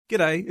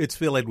G'day, it's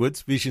Phil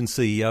Edwards, Vision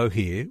CEO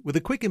here, with a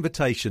quick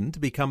invitation to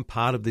become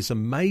part of this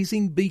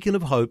amazing beacon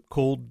of hope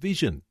called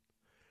Vision.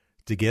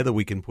 Together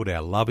we can put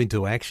our love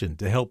into action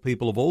to help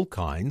people of all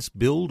kinds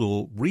build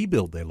or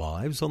rebuild their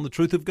lives on the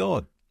truth of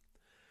God.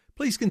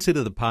 Please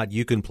consider the part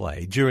you can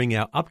play during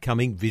our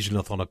upcoming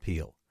Visionathon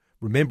appeal,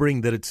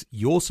 remembering that it's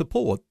your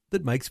support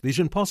that makes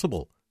Vision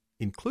possible,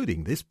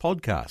 including this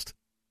podcast.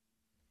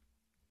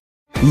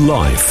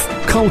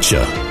 Life,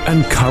 culture,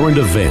 and current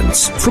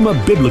events from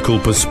a biblical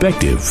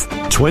perspective.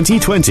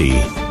 2020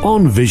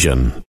 on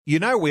Vision. You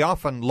know, we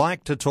often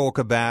like to talk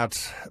about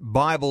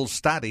Bible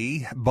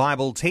study,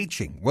 Bible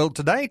teaching. Well,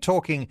 today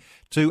talking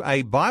to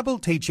a Bible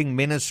teaching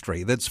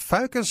ministry that's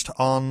focused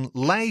on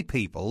lay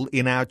people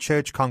in our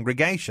church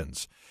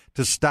congregations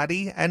to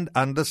study and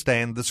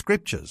understand the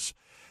Scriptures.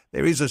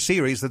 There is a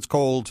series that's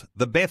called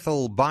the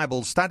Bethel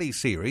Bible Study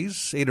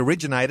Series. It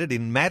originated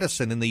in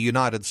Madison in the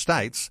United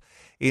States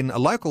in a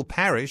local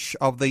parish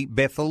of the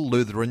Bethel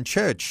Lutheran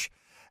Church.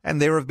 And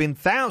there have been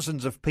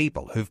thousands of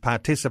people who've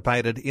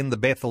participated in the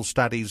Bethel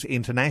studies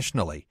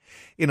internationally.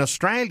 In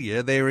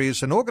Australia, there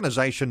is an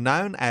organisation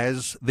known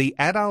as the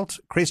Adult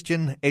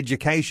Christian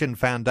Education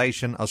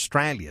Foundation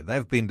Australia.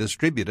 They've been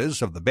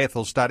distributors of the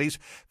Bethel studies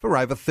for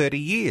over 30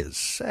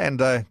 years. And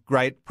a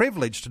great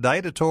privilege today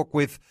to talk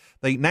with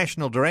the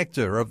National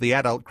Director of the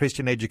Adult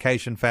Christian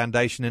Education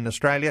Foundation in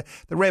Australia.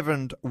 The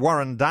Reverend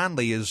Warren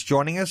Darnley is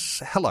joining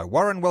us. Hello,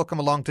 Warren. Welcome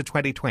along to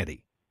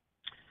 2020.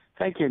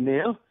 Thank you,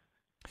 Neil.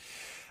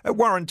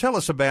 Warren, tell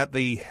us about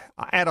the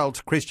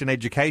Adult Christian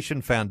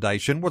Education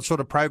Foundation. What sort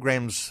of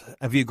programs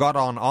have you got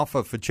on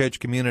offer for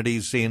church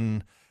communities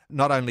in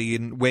not only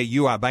in where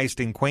you are based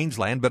in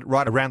Queensland, but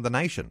right around the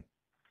nation?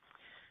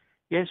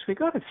 Yes, we've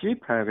got a few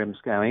programs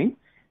going.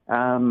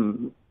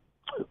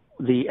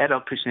 The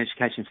Adult Christian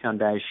Education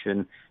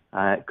Foundation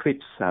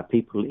equips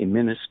people in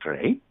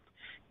ministry,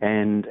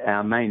 and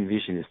our main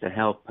vision is to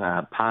help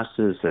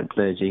pastors and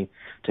clergy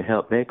to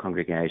help their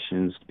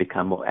congregations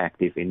become more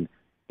active in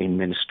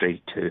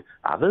ministry to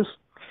others.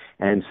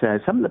 And so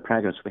some of the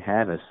programs we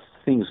have are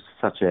things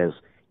such as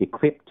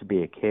Equipped to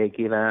be a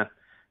Caregiver,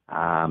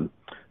 the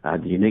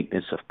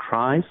uniqueness of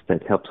Christ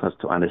that helps us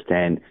to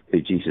understand who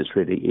Jesus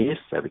really is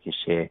so we can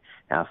share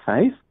our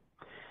faith.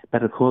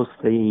 But of course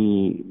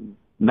the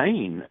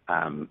main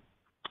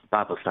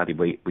Bible study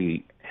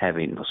we have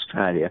in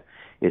Australia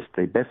is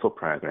the Bethel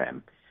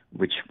program,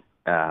 which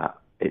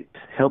it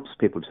helps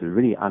people to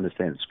really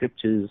understand the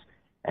Scriptures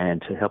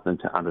and to help them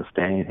to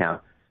understand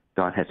how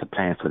God has a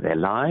plan for their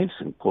lives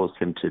and calls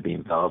them to be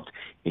involved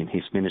in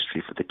his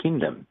ministry for the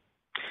kingdom.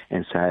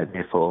 And so,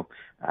 therefore,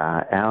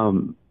 our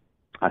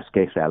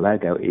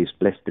logo is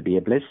blessed to be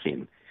a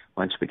blessing.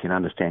 Once we can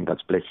understand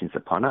God's blessings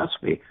upon us,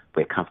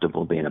 we're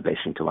comfortable being a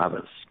blessing to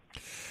others.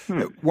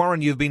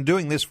 Warren, you've been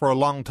doing this for a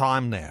long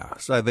time now,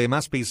 so there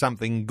must be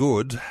something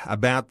good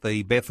about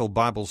the Bethel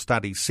Bible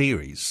Study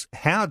series.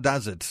 How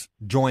does it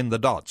join the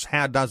dots?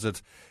 How does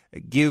it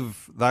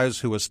give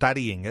those who are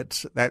studying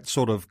it that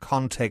sort of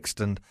context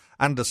and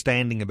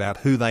understanding about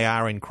who they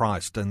are in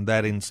Christ and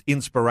that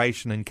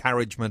inspiration,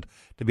 encouragement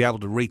to be able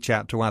to reach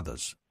out to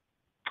others?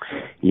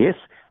 Yes.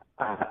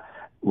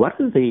 One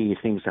of the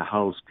things that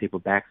holds people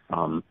back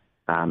from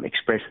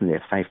expressing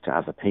their faith to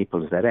other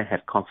people is they don't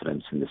have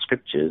confidence in the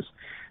Scriptures.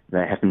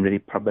 They haven't really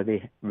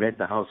probably read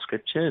the whole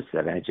Scriptures.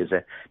 They've only just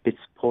bits,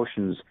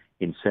 portions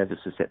in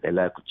services at their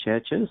local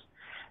churches.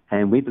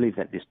 And we believe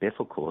that this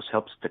Bethel course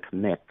helps to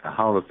connect the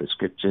whole of the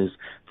Scriptures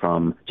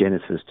from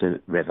Genesis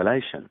to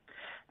Revelation.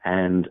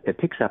 And it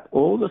picks up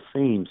all the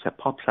themes that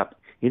pops up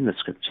in the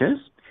Scriptures,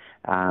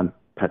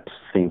 perhaps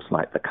themes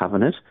like the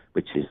covenant,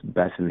 which is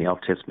both in the Old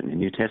Testament and the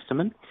New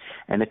Testament.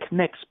 And it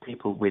connects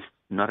people with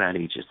not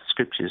only just the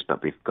Scriptures,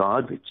 but with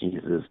God, with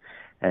Jesus,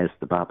 as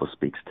the Bible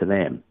speaks to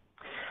them.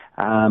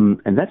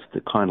 And that's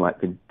the kind of like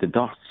the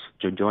dots,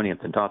 joining of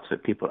the dots where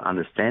people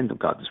understand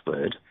God's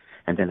Word,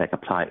 and then they can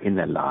apply it in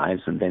their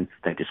lives, and then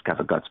they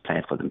discover God's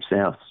plan for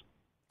themselves.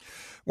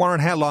 Warren,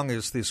 how long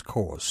is this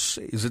course?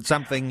 Is it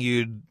something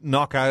you'd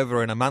knock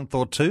over in a month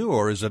or two,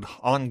 or is it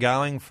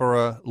ongoing for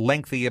a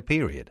lengthier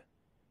period?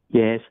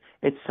 Yes,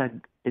 it's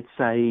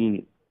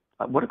a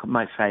what I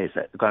might say is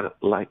that it's got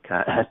like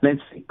a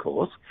lengthy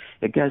course.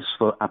 It goes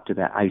for up to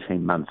about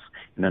 18 months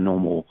in a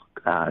normal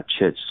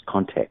church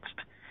context.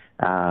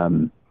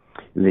 There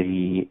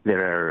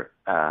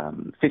are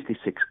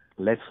 56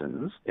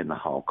 lessons in the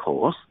whole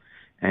course,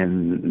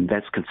 and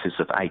that consists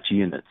of 8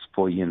 units,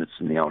 4 units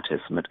in the Old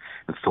Testament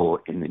and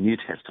 4 in the New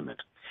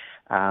Testament.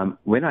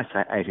 When I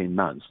say 18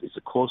 months, it's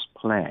a course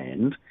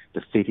planned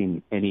to fit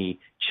in any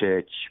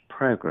church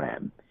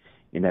program.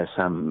 You know,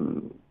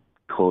 some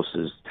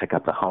courses take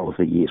up the whole of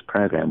the year's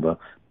program. Well,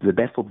 the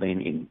Bethel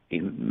being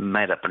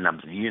made up a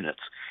number of units,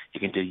 you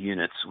can do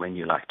units when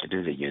you like to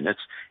do the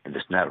units, and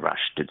there's no rush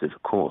to do the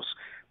course.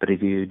 But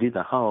if you did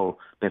the whole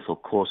Bethel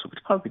course, it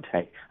would probably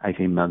take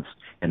 18 months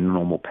in a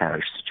normal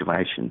parish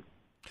situation.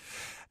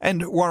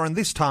 And Warren,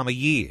 this time of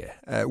year,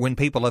 when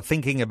people are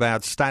thinking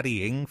about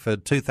studying for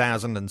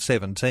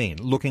 2017,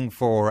 looking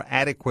for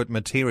adequate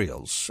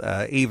materials,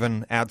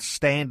 even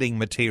outstanding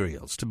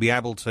materials, to be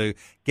able to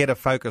get a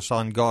focus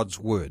on God's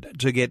Word,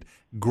 to get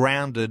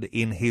grounded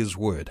in His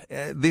Word,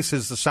 this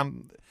is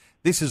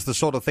the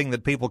sort of thing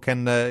that people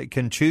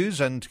can choose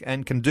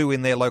and can do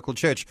in their local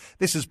church.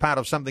 This is part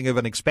of something of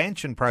an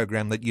expansion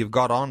program that you've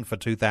got on for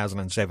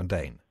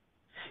 2017.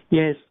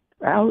 Yes,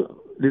 our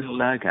little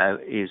logo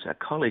is a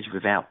college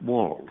without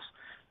walls.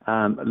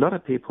 A lot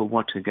of people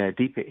want to go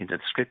deeper into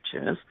the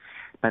Scriptures,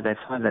 but they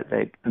find that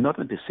they're not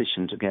in a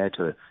decision to go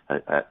to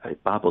a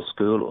Bible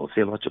school or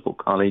theological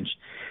college,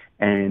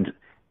 and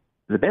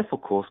the Bethel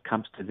course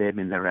comes to them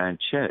in their own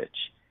church.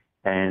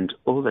 And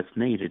all that's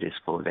needed is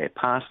for their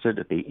pastor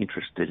to be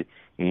interested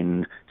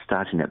in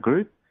starting a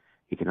group.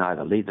 He can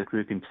either lead the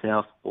group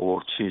himself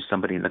or choose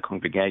somebody in the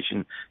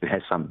congregation who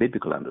has some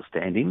biblical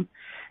understanding,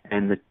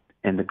 and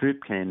the group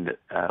can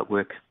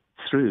work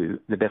through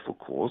the Bethel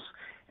course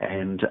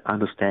and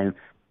understand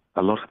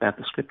a lot about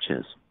the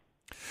Scriptures.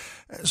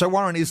 So,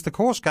 Warren, is the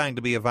course going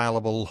to be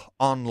available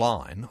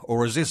online,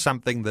 or is this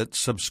something that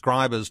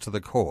subscribers to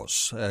the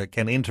course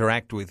can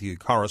interact with you,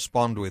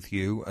 correspond with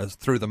you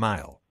through the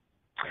mail?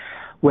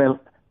 Well,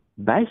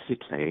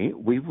 basically,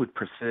 we would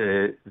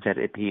prefer that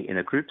it be in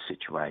a group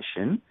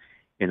situation,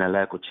 in a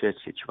local church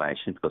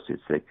situation, because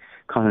it's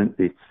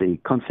the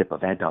concept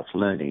of adults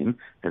learning,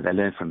 that they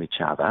learn from each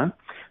other,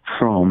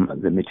 from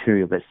the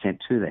material that's sent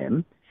to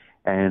them.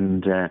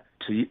 And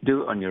to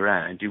do it on your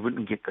own, you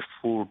wouldn't get the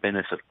full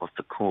benefit of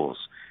the course,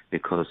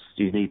 because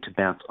you need to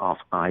bounce off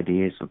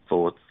ideas and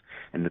thoughts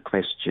and the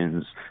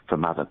questions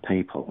from other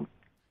people.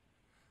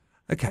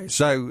 Okay,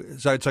 so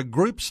it's a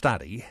group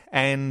study,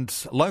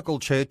 and local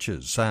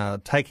churches are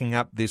taking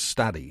up this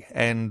study,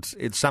 and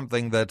it's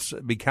something that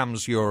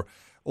becomes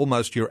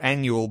almost your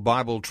annual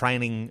Bible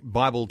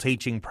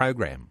teaching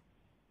program.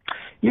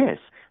 Yes.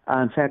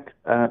 In fact,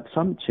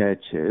 some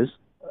churches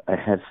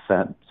have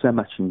so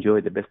much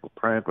enjoyed the Bethel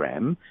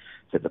program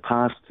that the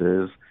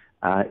pastors,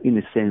 in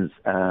a sense,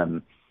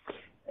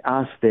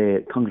 ask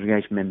their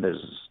congregation members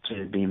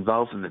to be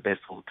involved in the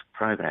Bethel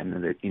program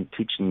and in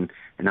teaching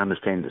and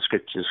understanding the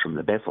Scriptures from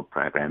the Bethel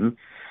program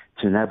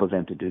to enable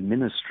them to do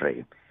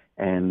ministry.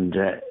 And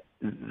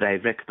they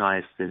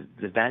recognise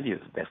the value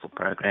of the Bethel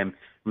program,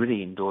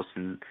 really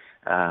endorsing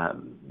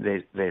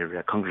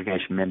their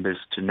congregation members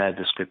to know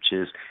the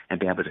Scriptures and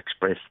be able to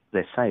express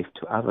their faith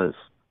to others.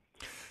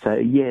 So,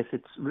 yes,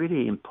 it's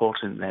really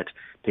important that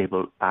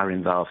people are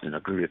involved in a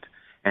group.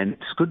 And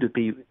it's good to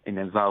be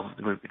involved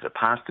in a group with a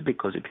pastor,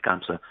 because it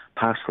becomes a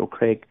pastoral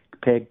care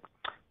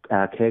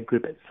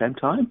group at the same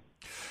time.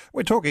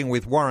 We're talking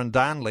with Warren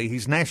Darnley.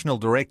 He's National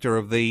Director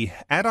of the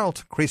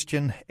Adult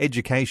Christian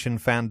Education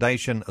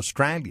Foundation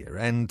Australia,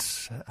 and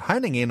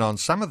honing in on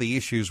some of the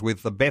issues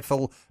with the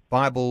Bethel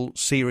Bible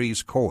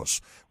Series course.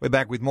 We're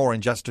back with more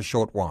in just a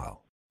short while.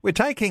 We're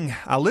taking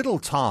a little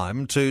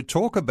time to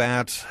talk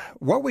about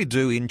what we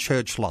do in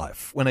church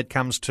life when it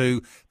comes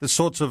to the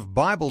sorts of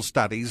Bible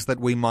studies that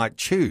we might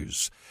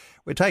choose.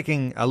 We're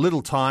taking a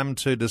little time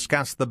to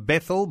discuss the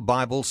Bethel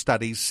Bible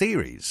Studies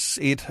series.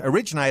 It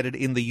originated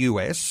in the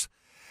US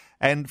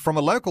and from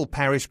a local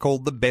parish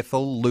called the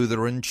Bethel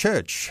Lutheran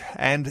Church,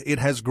 and it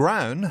has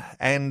grown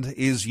and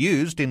is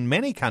used in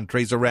many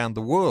countries around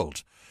the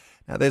world.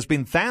 Now, there's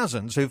been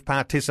thousands who've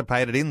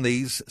participated in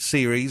these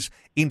series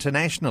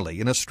internationally.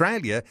 In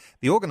Australia,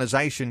 the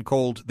organisation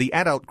called the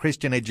Adult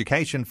Christian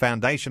Education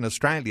Foundation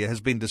Australia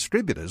has been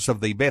distributors of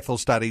the Bethel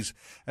studies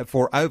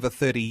for over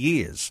 30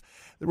 years.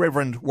 The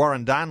Reverend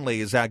Warren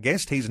Darnley is our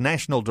guest. He's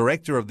National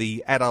Director of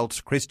the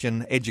Adult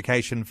Christian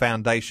Education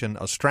Foundation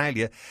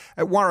Australia.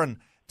 Warren,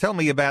 tell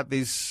me about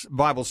this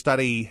Bible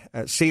study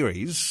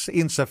series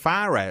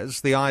insofar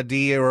as the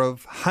idea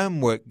of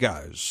homework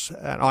goes.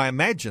 I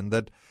imagine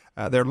that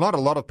there are not a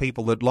lot of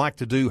people that like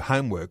to do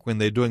homework when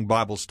they're doing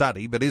Bible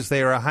study, but is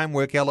there a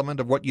homework element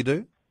of what you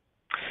do?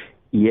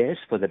 Yes,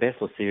 for the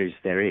Bethel series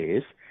there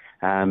is.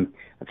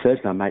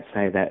 First, I might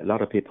say that a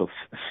lot of people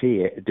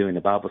fear doing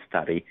a Bible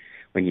study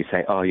when you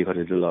say, oh, you've got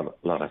to do a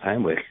lot of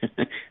homework,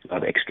 a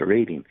lot of extra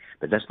reading.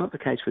 But that's not the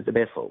case with the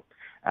Bethel.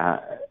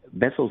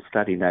 Bethel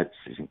study notes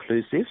is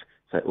inclusive,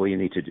 so all you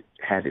need to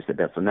have is the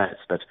Bethel notes.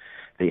 But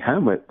the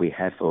homework we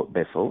have for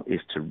Bethel is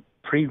to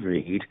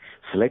pre-read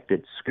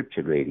selected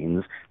scripture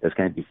readings that's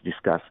going to be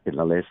discussed in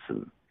the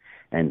lesson.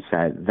 And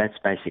so that's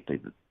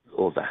basically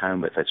all the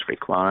homework that's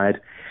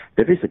required.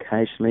 There is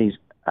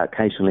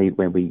occasionally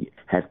when we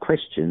have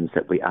questions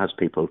that we ask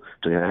people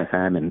to go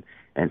home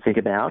and think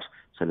about,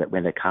 so that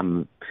when they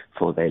come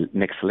for their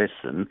next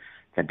lesson,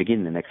 they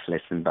begin the next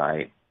lesson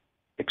by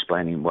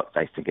explaining what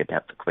they think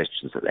about the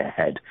questions that they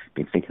had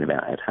been thinking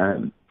about at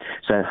home.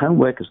 So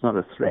homework is not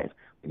a threat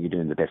when you're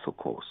doing the Bethel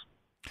course.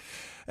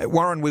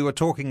 Warren, we were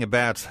talking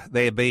about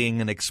there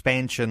being an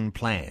expansion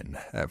plan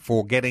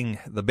for getting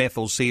the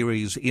Bethel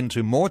series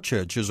into more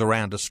churches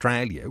around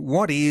Australia.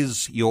 What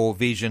is your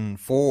vision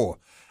for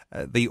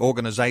the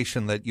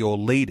organisation that you're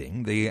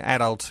leading, the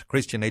Adult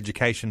Christian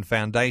Education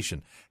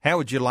Foundation. How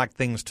would you like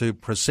things to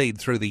proceed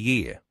through the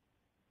year?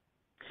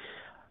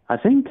 I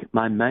think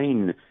my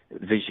main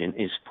vision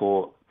is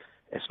for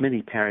as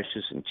many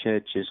parishes and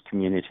churches,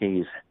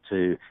 communities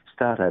to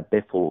start a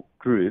Bethel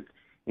group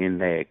in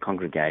their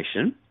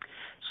congregation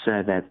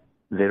so that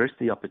there is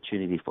the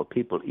opportunity for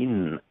people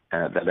in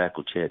the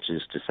local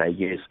churches to say,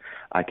 yes,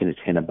 I can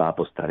attend a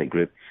Bible study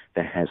group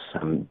that has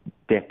some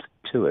depth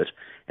to it,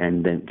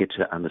 and then get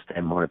to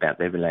understand more about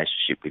their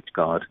relationship with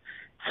God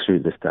through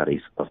the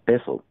studies of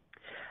Bethel.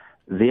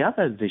 The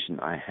other vision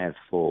I have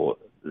for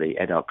the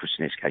Adult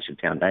Christian Education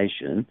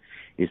Foundation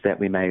is that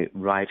we may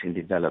write and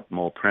develop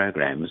more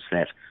programs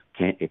that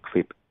can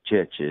equip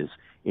churches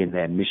in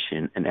their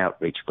mission and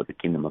outreach for the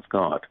kingdom of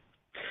God.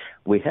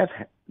 We have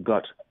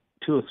got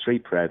 2 or 3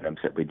 programs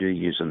that we do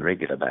use on a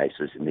regular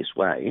basis in this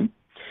way,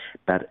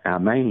 but our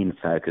main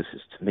focus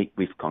is to meet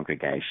with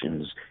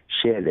congregations,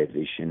 share their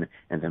vision,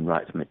 and then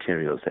write the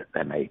materials that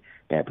they may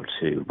be able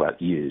to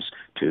use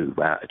to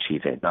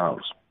achieve their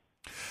goals.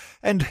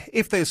 And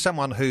if there's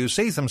someone who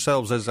sees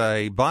themselves as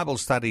a Bible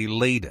study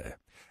leader,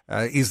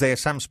 is there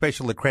some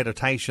special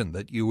accreditation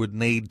that you would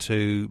need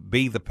to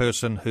be the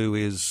person who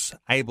is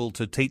able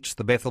to teach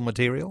the Bethel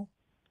material?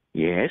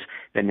 Yes.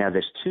 Now,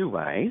 there's 2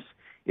 ways.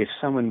 If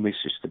someone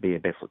wishes to be a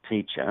Bethel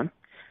teacher,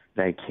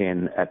 they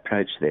can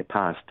approach their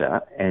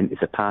pastor, and if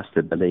the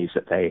pastor believes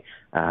that they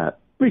are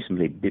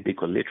reasonably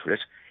biblical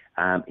literate,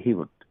 he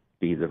would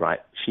be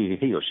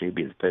he or she would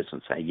be the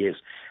person to say, yes,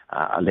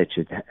 I'll let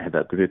you have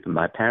a group in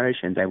my parish,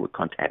 and they would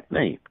contact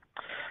me.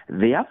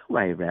 The other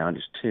way around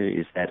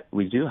is that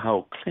we do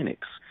hold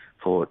clinics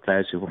for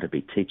those who want to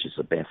be teachers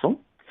of Bethel.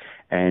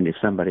 And if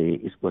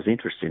somebody was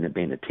interested in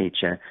being a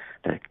teacher,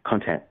 they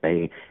contact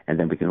me, and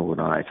then we can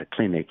organise a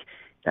clinic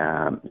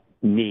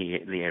near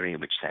the area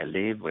in which they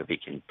live, where we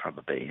can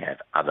probably have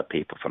other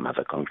people from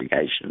other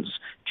congregations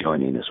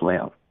join in as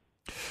well.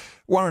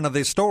 Warren, are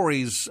there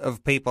stories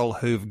of people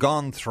who've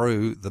gone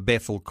through the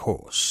Bethel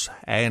course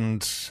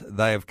and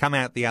they've come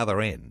out the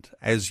other end,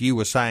 as you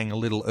were saying a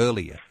little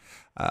earlier,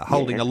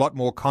 holding a lot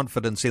more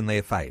confidence in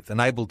their faith and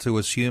able to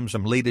assume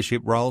some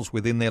leadership roles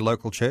within their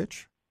local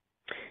church?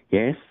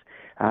 Yes.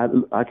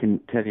 I can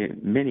tell you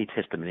many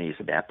testimonies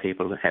about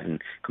people having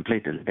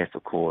completed the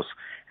Bethel course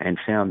and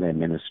found their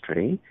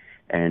ministry,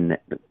 and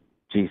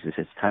Jesus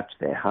has touched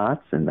their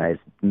hearts and they've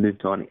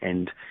moved on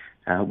and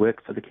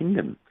worked for the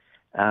kingdom.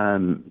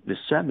 There's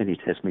so many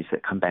testimonies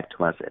that come back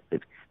to us at the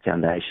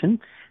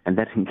foundation, and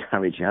that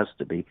encourages us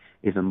to be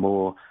even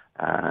more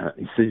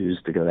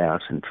enthused to go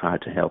out and try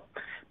to help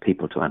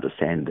people to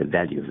understand the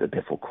value of the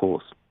Bethel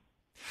course.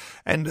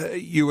 And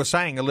you were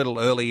saying a little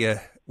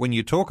earlier, when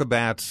you talk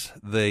about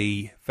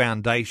the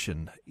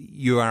foundation,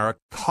 you are a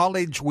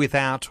college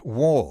without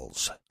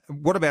walls.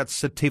 What about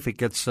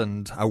certificates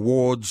and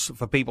awards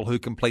for people who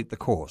complete the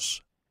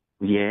course?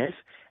 Yes.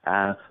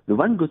 The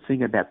one good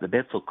thing about the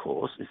Bethel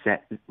course is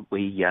that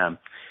the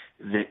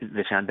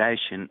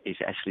foundation is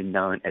actually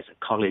known as a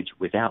college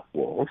without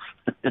walls,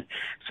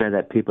 so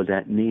that people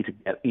don't need to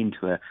go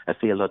into a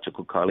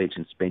theological college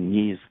and spend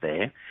years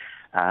there.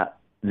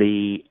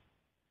 The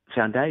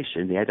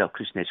foundation, the Adult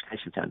Christian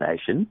Education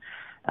Foundation,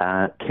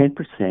 can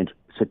present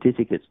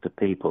certificates to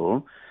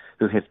people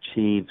who have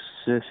achieved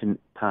certain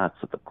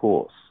parts of the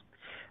course.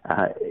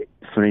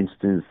 For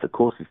instance, the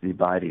course is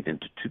divided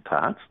into 2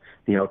 parts,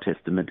 the Old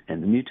Testament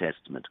and the New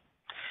Testament.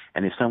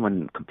 And if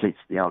someone completes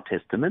the Old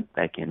Testament,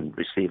 they can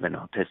receive an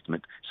Old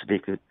Testament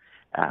certificate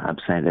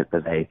saying that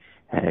they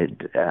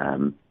had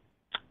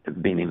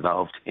been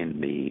involved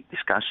in the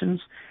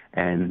discussions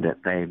and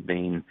that they've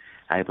been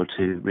able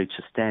to reach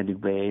a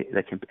standard where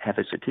they can have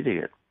a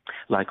certificate.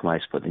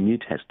 Likewise for the New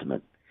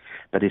Testament.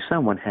 But if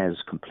someone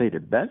has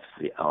completed both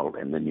the Old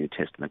and the New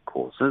Testament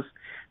courses,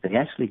 they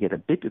actually get a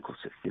biblical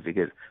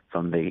certificate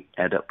from the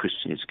Adult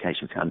Christian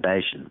Education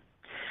Foundation.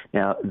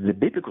 Now, the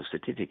biblical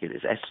certificate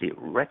is actually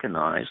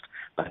recognised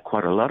by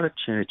quite a lot of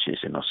churches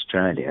in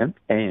Australia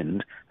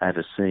and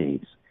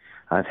overseas.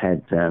 I've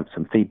had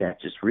some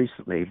feedback just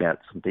recently about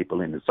some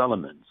people in the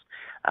Solomons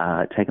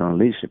taking on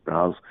leadership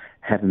roles,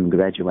 having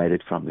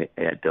graduated from the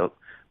Adult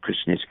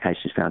Christian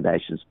Education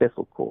Foundation's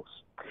Bethel course.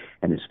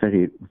 And it's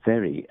very,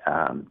 very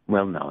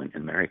well known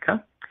in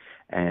America.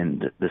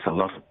 And there's a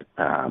lot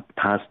of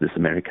pastors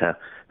in America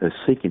who are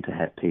seeking to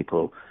have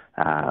people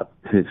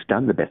who've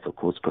done the Bethel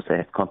course because they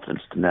have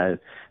confidence to know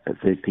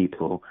that these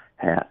people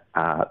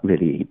are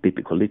really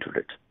biblical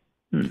literate.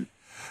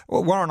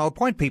 Well, Warren, I'll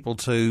point people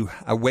to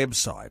a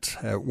website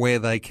where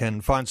they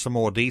can find some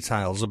more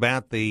details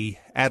about the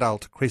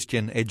Adult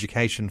Christian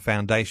Education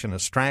Foundation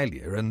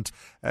Australia. And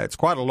it's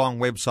quite a long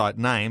website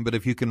name, but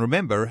if you can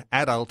remember,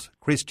 Adult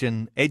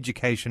Christian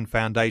Education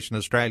Foundation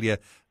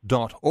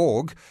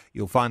Australia.org,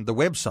 you'll find the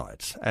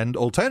website. And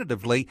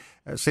alternatively,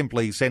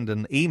 simply send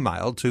an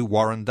email to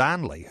Warren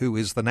Darnley, who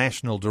is the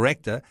National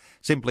Director,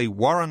 simply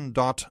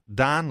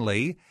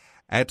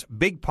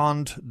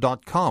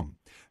warren.darnley@bigpond.com.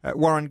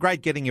 Warren,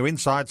 great getting your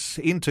insights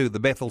into the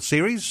Bethel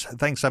series.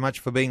 Thanks so much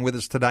for being with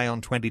us today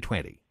on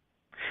 2020.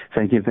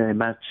 Thank you very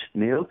much,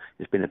 Neil.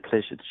 It's been a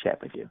pleasure to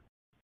chat with you.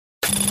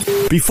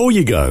 Before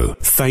you go,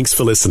 thanks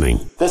for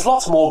listening. There's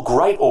lots more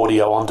great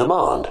audio on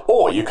demand,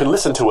 or you can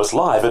listen to us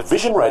live at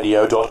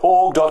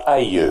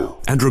visionradio.org.au.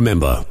 And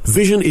remember,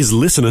 Vision is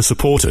listener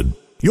supported.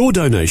 Your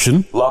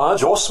donation,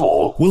 large or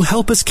small, will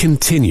help us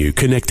continue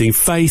connecting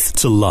faith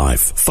to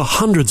life for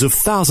hundreds of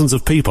thousands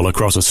of people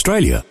across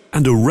Australia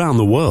and around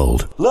the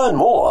world. Learn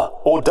more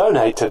or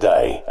donate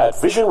today at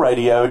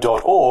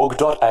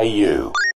visionradio.org.au.